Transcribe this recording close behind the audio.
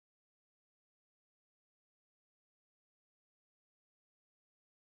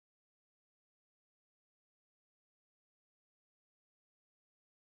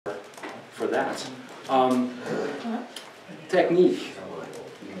that. Technique.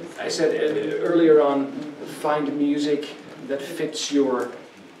 I said earlier on, find music that fits your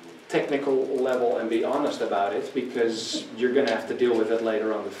technical level and be honest about it, because you're going to have to deal with it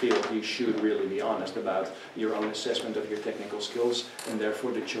later on the field. You should really be honest about your own assessment of your technical skills and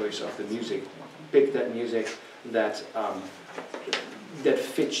therefore the choice of the music. Pick that music that that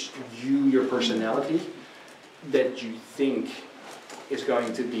fits you, your personality, that you think is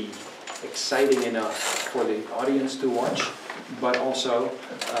going to be exciting enough for the audience to watch, but also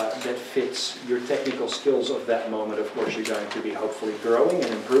that fits your technical skills of that moment. Of course, you're going to be hopefully growing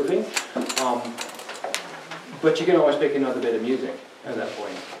and improving, but you can always pick another bit of music at that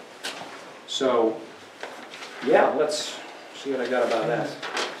point. So, yeah, let's see what I got about that.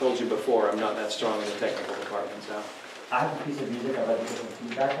 Told you before, I'm not that strong in the technical department, so. I have a piece of music I'd like to get some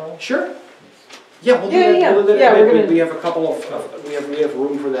feedback on. Sure. Yeah, we'll do that. Yeah. We'll do Yeah, that. we're gonna... We have a couple of we have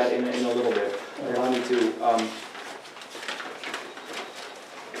room for that in a little bit. Allow me to.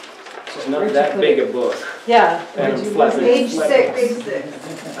 It's not that big a book. Yeah. Page 6.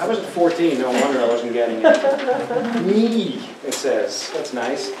 I was at 14. No wonder I wasn't getting it. Me, it says. That's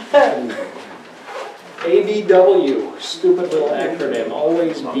nice. ABW, stupid little acronym.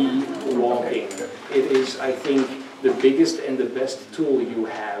 Always be walking. It is, I think, the biggest and the best tool you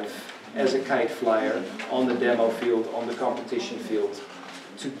have as a kite flyer on the demo field, on the competition field,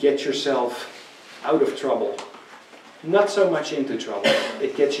 to get yourself out of trouble. Not so much into trouble,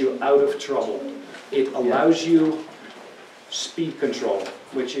 it gets you out of trouble. It allows you speed control,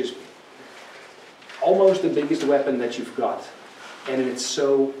 which is almost the biggest weapon that you've got. And it's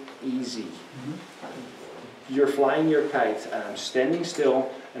so easy. You're flying your kite, and I'm standing still,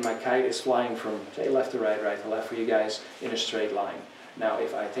 and my kite is flying from, say, left to right, right to left for you guys, in a straight line. Now,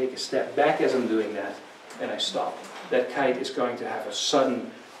 if I take a step back as I'm doing that, and I stop, that kite is going to have a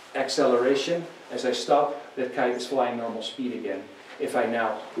sudden acceleration. As I stop, that kite is flying normal speed again. If I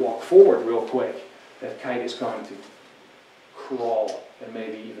now walk forward real quick, that kite is going to crawl and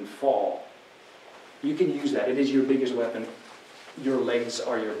maybe even fall. You can use that. It is your biggest weapon. Your legs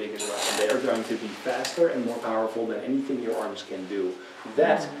are your biggest weapon. They are going to be faster and more powerful than anything your arms can do.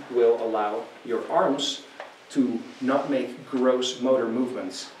 That will allow your arms to not make gross motor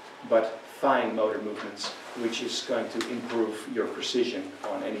movements, but fine motor movements, which is going to improve your precision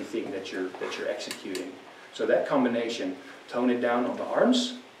on anything that you're executing. So that combination, tone it down on the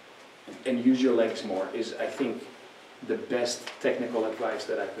arms and use your legs more, is, I think, the best technical advice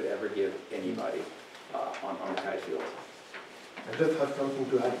that I could ever give anybody on the kite field. I just have something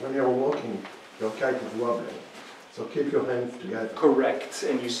to add. When you're walking, your kite is wobbling. So keep your hands together. Correct,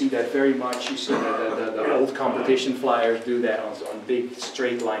 and you see that very much. You see that the old competition flyers do that on big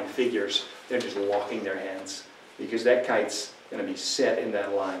straight line figures. They're just locking their hands because that kite's going to be set in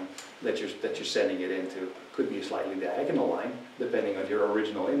that line that you're sending it into. Could be a slightly diagonal line depending on your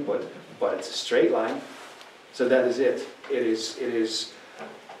original input, but it's a straight line. So that is it. It is.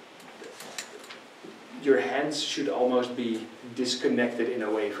 Your hands should almost be disconnected in a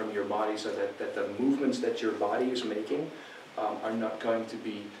way from your body, so that the movements that your body is making are not going to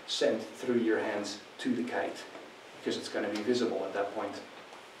be sent through your hands to the kite, because it's going to be visible at that point.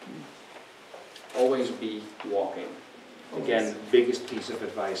 Always be walking. Again, biggest piece of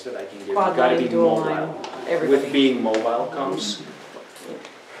advice that I can give. You've got to be mobile. With being mobile comes,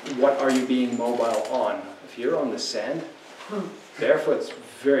 what are you being mobile on? If you're on the sand, barefoot's a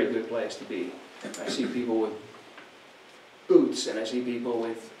very good place to be. I see people with boots, and I see people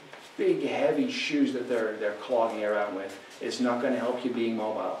with big heavy shoes that they're clogging around with. It's not going to help you being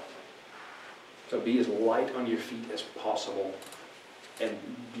mobile. So be as light on your feet as possible and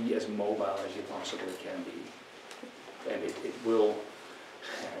be as mobile as you possibly can be. And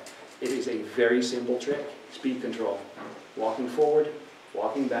it is a very simple trick. Speed control. Walking forward,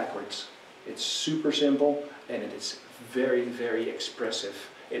 walking backwards. It's super simple, and it is very, very expressive.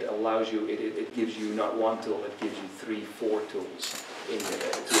 It allows you, it gives you not one tool, it gives you 3, 4 tools to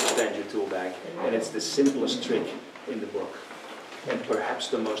expand your tool bag. And it's the simplest trick in the book, and perhaps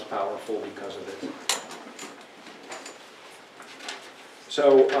the most powerful because of it.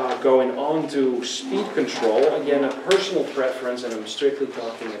 So going on to speed control, again a personal preference, and I'm strictly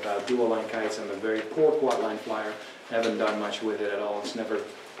talking about dual line kites. I'm a very poor quad line flyer, haven't done much with it at all. It's never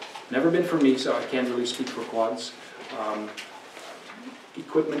been for me, so I can't really speak for quads.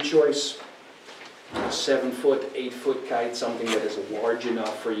 Equipment choice, 7-foot, 8-foot kite, something that is large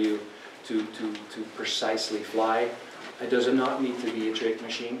enough for you to precisely fly. It does not need to be a trick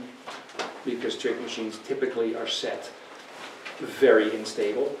machine, because trick machines typically are set very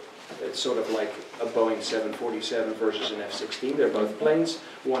unstable. It's sort of like a Boeing 747 versus an F-16. They're both planes.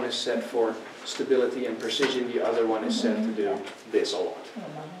 One is set for stability and precision. The other one is set to do this a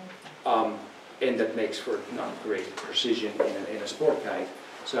lot. And that makes for not great precision in a sport kite.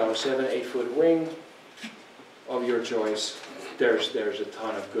 So 7, 8 foot wing of your choice. There's a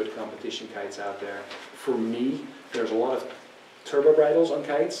ton of good competition kites out there. For me, there's a lot of turbo bridles on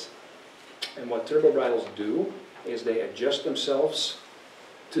kites. And what turbo bridles do is they adjust themselves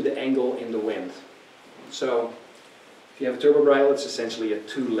to the angle in the wind. So if you have a turbo bridle, it's essentially a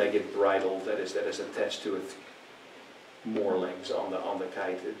two-legged bridle that is attached to it. More legs on the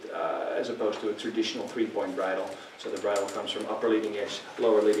kite, as opposed to a traditional three-point bridle. So the bridle comes from upper leading edge,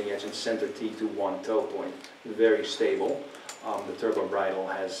 lower leading edge, and center T to one toe point. Very stable. The turbo bridle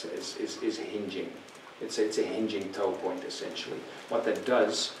is hinging. It's a hinging toe point essentially. What that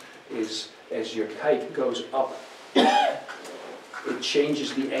does is, as your kite goes up, it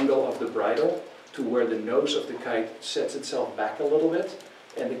changes the angle of the bridle to where the nose of the kite sets itself back a little bit,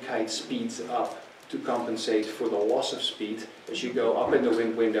 and the kite speeds up to compensate for the loss of speed as you go up in the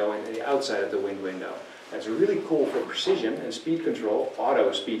wind window and the outside of the wind window. That's really cool for precision and speed control,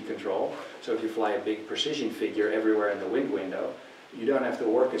 auto speed control. So if you fly a big precision figure everywhere in the wind window, you don't have to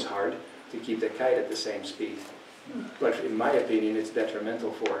work as hard to keep the kite at the same speed. But in my opinion, it's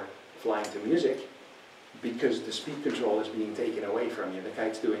detrimental for flying to music because the speed control is being taken away from you. The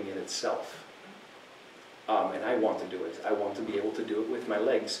kite's doing it itself. And I want to do it. I want to be able to do it with my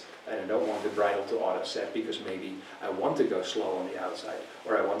legs. And I don't want the bridle to auto set because maybe I want to go slow on the outside,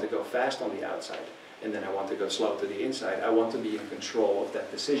 or I want to go fast on the outside, and then I want to go slow to the inside. I want to be in control of that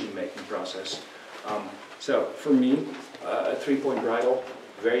decision-making process. So for me, a three-point bridle,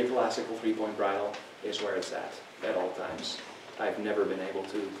 very classical three-point bridle, is where it's at all times. I've never been able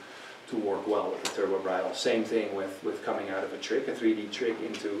to work well with a turbo bridle. Same thing with coming out of a trick, a 3D trick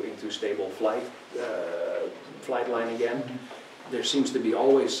into stable flight line again. There seems to be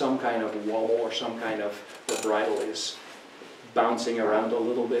always some kind of wobble or some kind of, the bridle is bouncing around a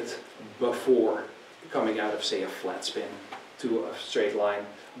little bit before coming out of, say, a flat spin to a straight line,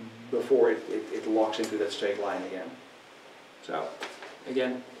 before it locks into that straight line again. So,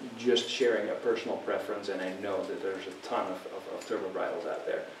 again, just sharing a personal preference, and I know that there's a ton of turbo bridles out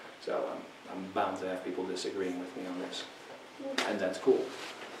there. So I'm bound to have people disagreeing with me on this, and that's cool.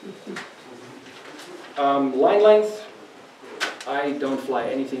 Line length, I don't fly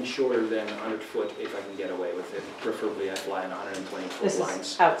anything shorter than 100 foot if I can get away with it. Preferably I fly in 120 foot lines.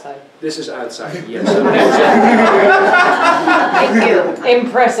 This is outside. This is outside, yes. Thank you.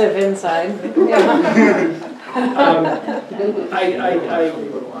 Impressive inside.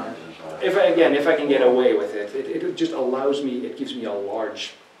 If I can get away with it, it just allows me, it gives me a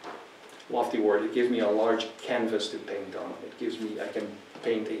large, lofty word, it gives me a large canvas to paint on. It gives me, I can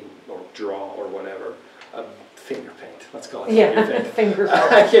paint or draw or whatever, finger paint, let's call it finger paint.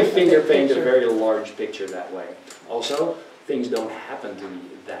 I can finger paint a very large picture that way. Also, things don't happen to me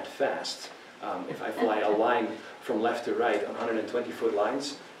that fast. If I fly a line from left to right on 120 foot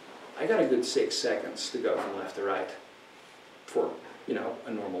lines, I got a good 6 seconds to go from left to right for, you know,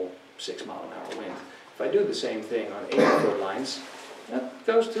 a normal 6 mile an hour wind. If I do the same thing on 80 foot lines, that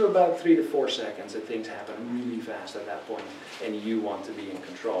goes to about 3 to 4 seconds, and things happen really fast at that point, and you want to be in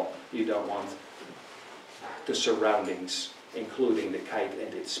control. You don't want the surroundings, including the kite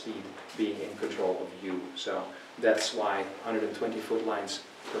and its speed, being in control of you. So that's why 120 foot lines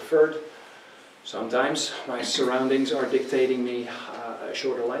preferred. Sometimes my surroundings are dictating me a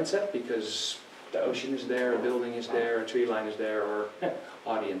shorter line set because the ocean is there, a building is there, a tree line is there, or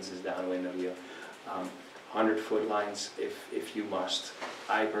audience is downwind of you. 100 foot lines if you must.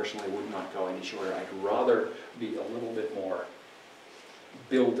 I personally would not go any shorter. I'd rather be a little bit more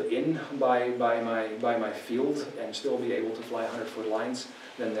built in by my field and still be able to fly 100 foot lines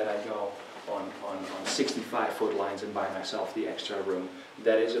than that I go on 65 foot lines and buy myself the extra room.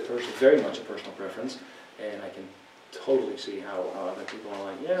 That is very much a personal preference, and I can totally see how other people are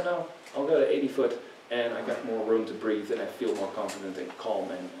like, yeah, no, I'll go to 80 foot and I got more room to breathe and I feel more confident and calm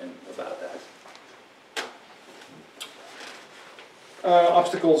and about that.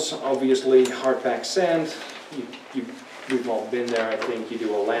 Obstacles, obviously, hard-packed sand. We've all been there, I think. You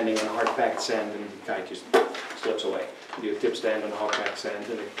do a landing on hard-packed sand and the kite just slips away. You do a tip stand on hard-packed sand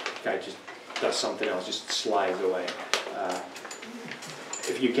and the kite just does something else, just slides away.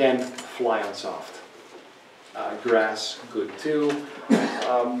 If you can, fly on soft. Grass, good too.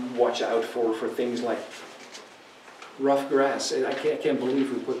 Watch out for things like rough grass. I can't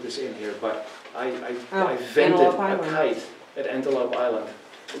believe we put this in here, but I vented a kite at Antelope Island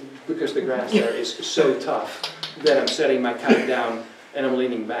because the grass there is so tough that I'm setting my kite down and I'm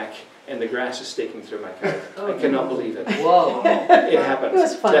leaning back and the grass is sticking through my kite. I cannot believe it. Whoa. It happened. It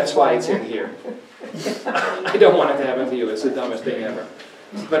was fun That's why it's flying in here. I don't want it to happen to you. It's the dumbest thing ever.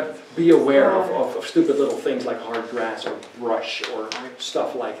 But be aware of stupid little things like hard grass or brush or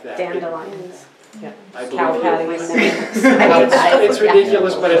stuff like that. Dandelions. Yeah. I Cow believe patties. it's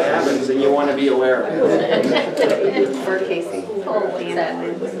ridiculous, but it happens, and you want to be aware of it. For Casey.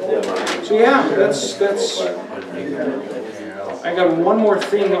 Dandelions. So yeah, that's. I got one more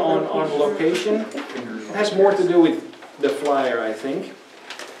thing on location. It has more to do with the flyer, I think.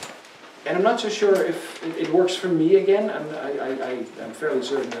 And I'm not so sure if it works for me again. I'm fairly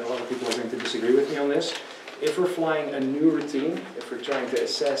certain that a lot of people are going to disagree with me on this. If we're flying a new routine, if we're trying to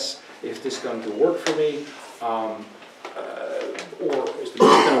assess if this is going to work for me, or is the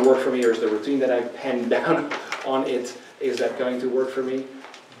music going to work for me, or is the routine that I penned down on it, is that going to work for me?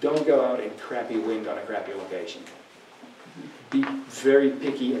 Don't go out in crappy wind on a crappy location. Be very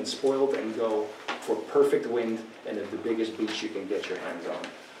picky and spoiled and go for perfect wind and at the biggest beach you can get your hands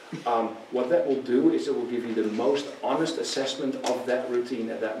on. What that will do is it will give you the most honest assessment of that routine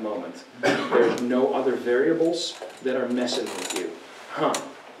at that moment. There's no other variables that are messing with you. Huh,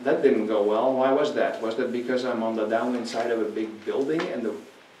 that didn't go well. Why was that? Was that because I'm on the downwind side of a big building and the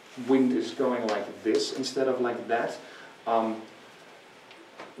wind is going like this instead of like that?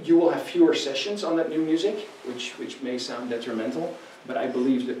 You will have fewer sessions on that new music, which may sound detrimental, but I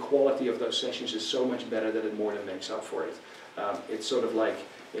believe the quality of those sessions is so much better that it more than makes up for it. It's sort of like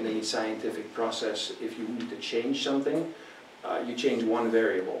in any scientific process, if you need to change something, you change one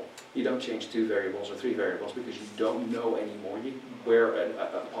variable. You don't change two variables or three variables because you don't know anymore where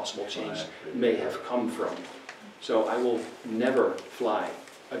a possible change may have come from. So I will never fly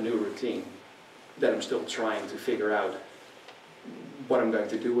a new routine that I'm still trying to figure out what I'm going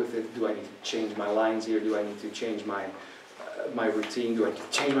to do with it. Do I need to change my lines here? Do I need to change my routine? Do I need to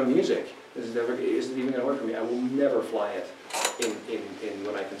change my music? Is it even going to work for me? I will never fly it in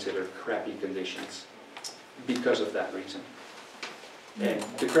what I consider crappy conditions because of that reason. And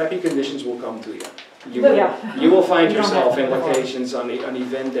the crappy conditions will come to you. You will find yourself in locations on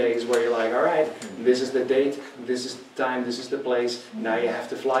event days where you're like, all right, this is the date, this is the time, this is the place, now you have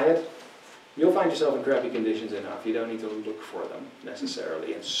to fly it. You'll find yourself in crappy conditions enough. You don't need to look for them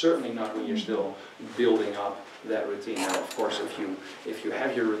necessarily, and certainly not when you're still building up that routine. Now, of course, if you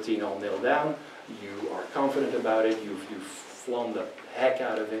have your routine all nailed down, you are confident about it, you've flown the heck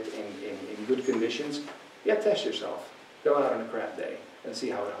out of it in good conditions, yeah, test yourself. Go out on a crap day and see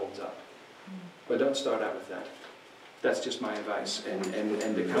how it holds up. But don't start out with that. That's just my advice. And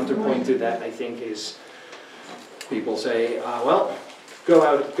the counterpoint to that, I think, is people say, well, go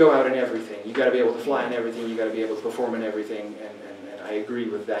out in everything. You got to be able to fly in everything. You got to be able to perform in everything. And I agree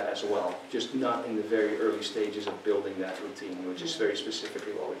with that as well. Just not in the very early stages of building that routine, which is very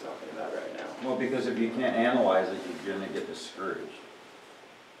specifically what we're talking about right now. Well, because if you can't analyze it, you're going to get discouraged.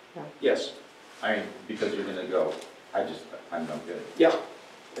 Yes. I mean, because you're going to go, I'm no good. Yeah,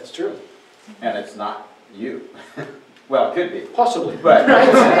 that's true. And it's not you. Well, it could be. Possibly. But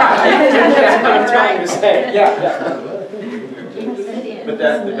that's what I'm trying to say. Yeah. But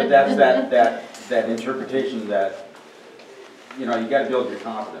that's that interpretation that, you know, you got to build your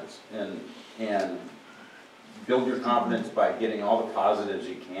confidence and build your confidence by getting all the positives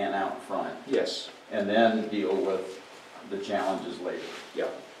you can out front. Yes. And then deal with the challenges later. Yeah.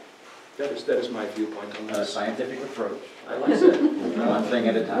 That is my viewpoint on A this. scientific approach. I like that. One thing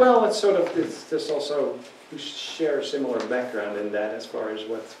at a time. Well, it's this also, we share a similar background in that as far as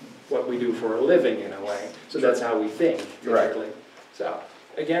what we do for a living in a way. So that's how we think, typically. Right. So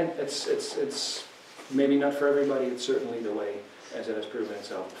again, it's maybe not for everybody. It's certainly the way as it has proven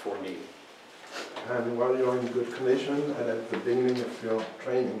itself for me. And while you're in good condition and at the beginning of your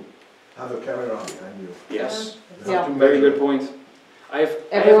training, have a camera behind you. Yes. Yeah. Very good point.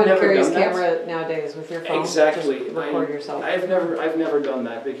 Everyone never carries done that. camera nowadays with your phone. Exactly. Just record yourself. I've never done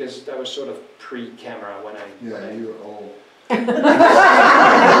that because I was sort of pre-camera when I You're old.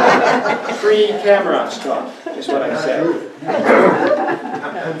 pre-camera stuff is what I said.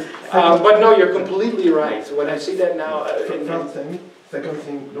 But no, you're completely right. When I see that now, First thing. Second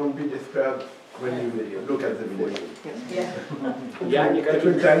thing, don't be disturbed when you look at the video. yeah, you got It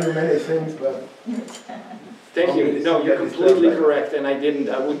will to. tell you many things, but Thank you. No, you're completely correct, and I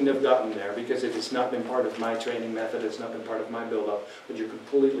wouldn't have gotten there because it has not been part of my training method. It's not been part of my build-up. But you're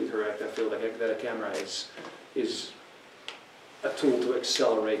completely correct. I feel like that a camera is a tool to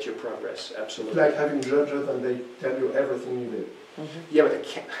accelerate your progress. it's Absolutely. like having judges and they tell you everything you did. Yeah, but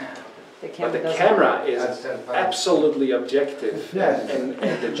the camera is That's absolutely objective. Yes. And the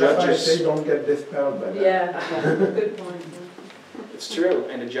That's why I say judges. don't get dispelled by that. Yeah, good point. It's true,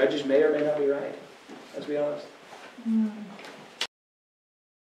 and the judges may or may not be right, let's be honest.